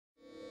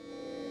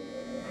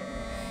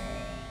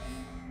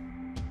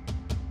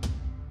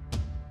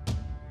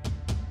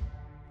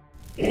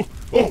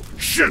Oh,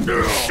 shit!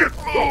 Shit!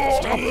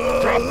 Stop!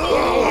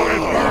 Oh, it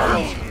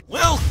burns!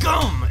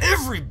 Welcome,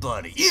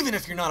 everybody! Even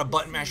if you're not a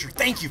button masher,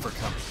 thank you for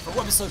coming. For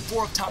episode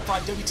 4 of Top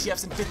 5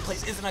 WTFs, in 5th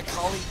place isn't a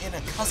collie in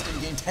a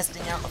custom game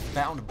testing out a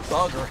found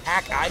bug or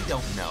hack, I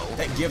don't know,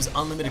 that gives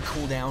unlimited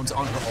cooldowns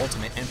on her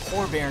ultimate, and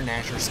poor Bear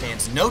Nasher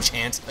stands no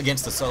chance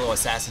against the solo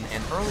assassin,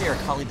 and earlier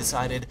Collie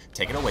decided,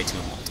 take it away,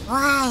 Tumult.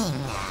 Why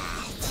not?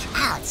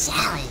 I'll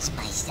challenge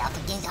myself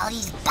against all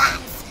these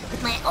bots.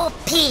 With my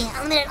OP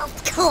unlimited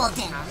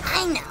cooldown,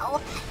 I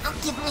know. I'll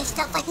give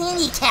myself a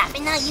handicap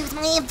and not use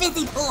my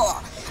invisipool.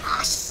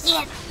 Oh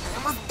shit, I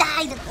almost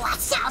died.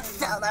 Watch out,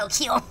 solo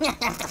kill.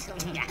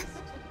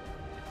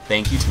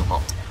 Thank you,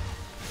 Tumult.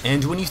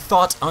 And when you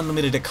thought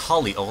unlimited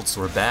Collie ults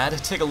were bad,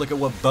 take a look at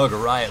what bug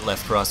Riot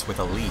left for us with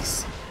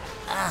Elise.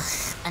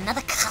 Ugh,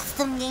 another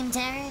custom game,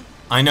 Terry?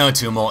 I know,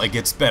 Tumult, it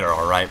gets better,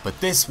 alright,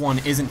 but this one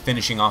isn't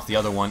finishing off the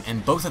other one,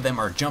 and both of them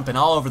are jumping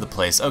all over the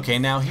place. Okay,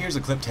 now here's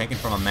a clip taken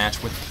from a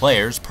match with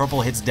players.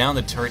 Purple hits down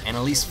the turret, and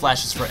Elise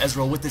flashes for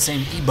Ezreal with the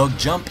same E-bug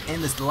jump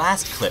in this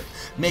last clip,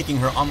 making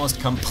her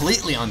almost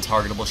completely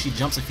untargetable. She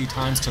jumps a few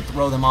times to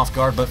throw them off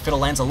guard, but Fiddle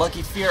lands a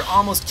lucky fear,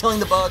 almost killing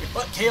the bug,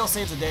 but Kale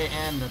saves the day,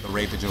 and the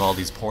rapage of all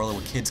these poor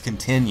little kids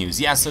continues.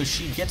 Yeah, so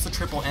she gets the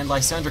triple, and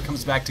Lysandra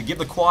comes back to give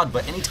the quad,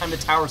 but anytime the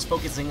tower's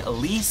focusing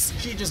Elise,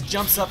 she just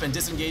jumps up and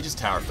disengages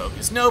tower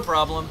focus. No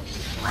problem.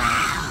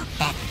 Wow,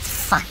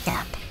 that's fucked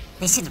up.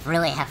 They should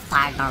really have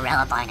fired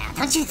Morella by now,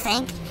 don't you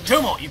think?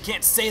 Tumult, you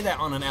can't say that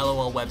on an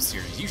LOL web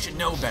series. You should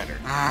know better.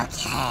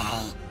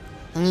 Okay.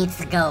 He needs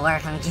to go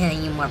work on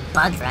getting you more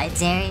bugs, right,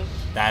 Jerry?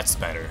 That's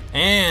better.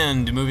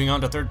 And moving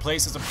on to 3rd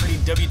place is a pretty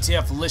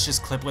WTF-licious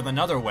clip with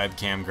another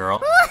webcam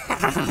girl.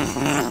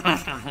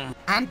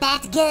 I'm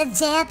about to get a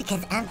jab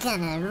because I'm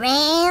gonna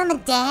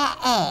ram that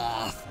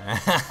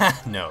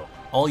ass. No.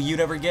 All you'd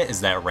ever get is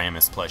that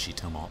Rammus plushie,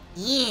 Tumult.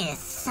 You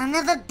son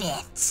of a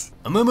bitch.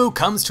 Amumu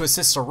comes to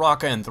assist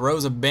Soraka and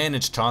throws a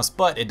bandage toss,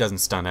 but it doesn't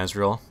stun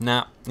Ezreal.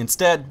 Nah,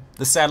 instead,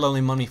 the sad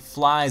lonely mummy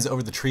flies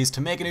over the trees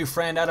to make a new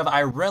friend out of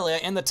Irelia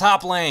in the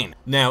top lane.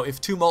 Now, if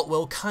Tumult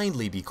will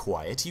kindly be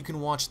quiet, you can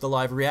watch the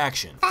live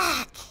reaction.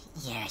 Fuck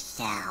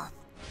yourself.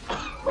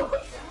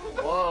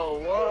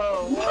 Whoa,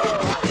 whoa,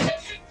 whoa.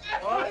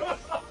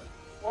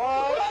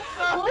 What?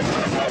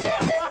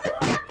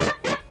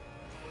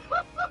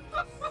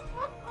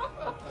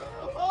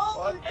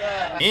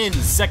 In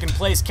 2nd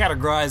place,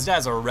 categorized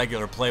as a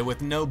regular play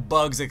with no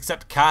bugs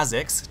except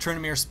Kha'Zix,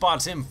 Tryndamere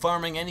spots him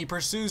farming and he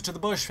pursues to the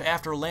bush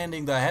after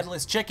landing the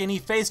headless chicken. He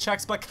face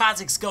checks, but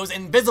Kha'Zix goes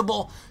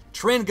invisible.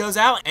 Trynd goes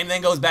out and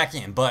then goes back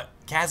in, but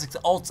Kha'Zix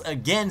ults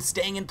again,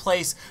 staying in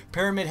place.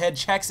 Pyramid Head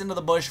checks into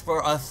the bush for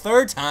a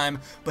 3rd time,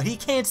 but he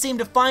can't seem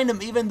to find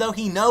him even though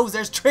he knows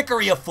there's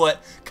trickery afoot.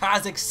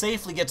 Kha'Zix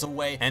safely gets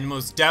away and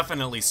most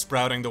definitely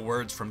sprouting the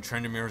words from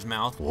Tryndamere's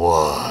mouth.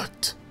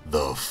 What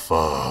the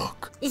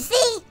fuck? You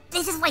see?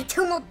 This is why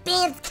Tumult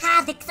bans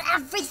Kha'Zix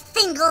every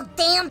single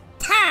damn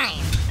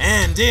time!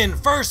 And in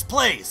 1st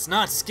place,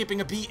 not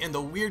skipping a beat in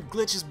the weird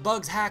glitches,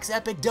 bugs, hacks,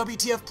 epic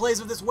WTF plays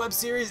of this web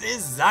series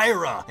is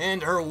Zyra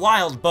and her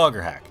wild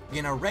bugger hack.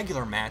 In a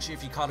regular match,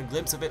 if you caught a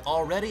glimpse of it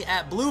already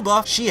at blue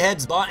buff, she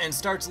heads bot and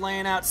starts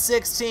laying out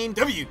 16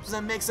 W's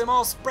and makes them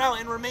all sprout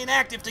and remain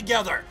active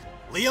together.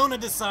 Leona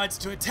decides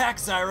to attack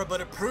Zyra,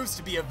 but it proves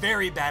to be a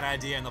very bad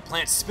idea and the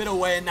plants spit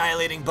away,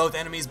 annihilating both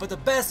enemies. But the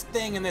best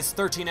thing in this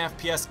 13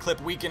 FPS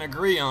clip we can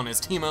agree on is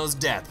Teemo's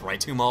death,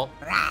 right, Tumult?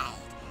 Right.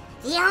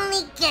 The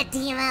only good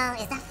Teemo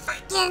is a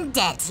fucking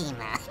dead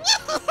Teemo.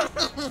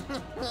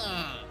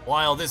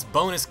 While this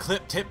bonus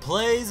clip tip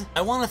plays,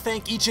 I want to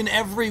thank each and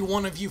every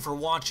one of you for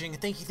watching.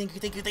 Thank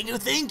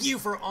you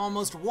for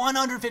almost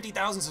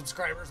 150,000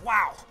 subscribers.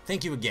 Wow.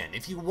 Thank you again.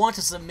 If you want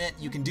to submit,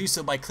 you can do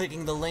so by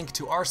clicking the link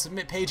to our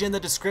submit page in the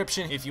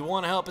description. If you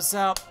want to help us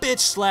out, bitch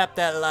slap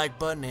that like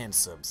button and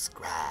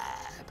subscribe.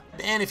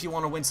 And if you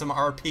want to win some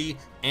RP,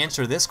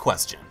 answer this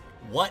question.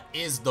 What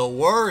is the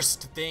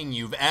worst thing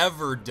you've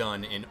ever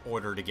done in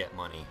order to get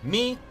money?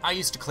 Me, I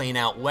used to clean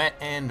out wet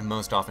and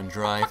most often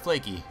dry,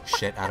 flaky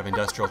shit out of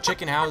industrial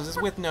chicken houses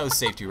with no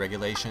safety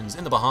regulations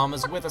in the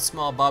Bahamas with a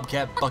small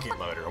bobcat bucket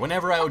loader.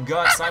 Whenever I would go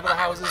outside of the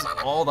houses,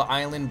 all the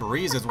island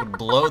breezes would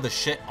blow the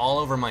shit all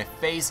over my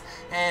face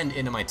and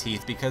into my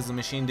teeth because the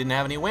machine didn't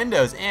have any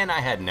windows and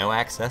I had no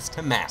access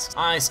to masks.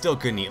 I still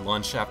couldn't eat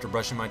lunch after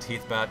brushing my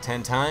teeth about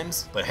 10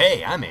 times, but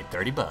hey, I made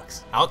 30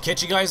 bucks. I'll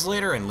catch you guys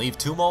later and leave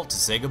Tumult to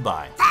say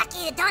goodbye. Fuck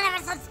you! Don't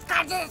ever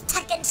subscribe to this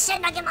chicken shit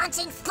nugget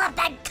munching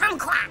scumbag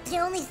kumquat! The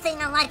only thing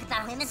I like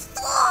about him is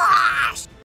Thor!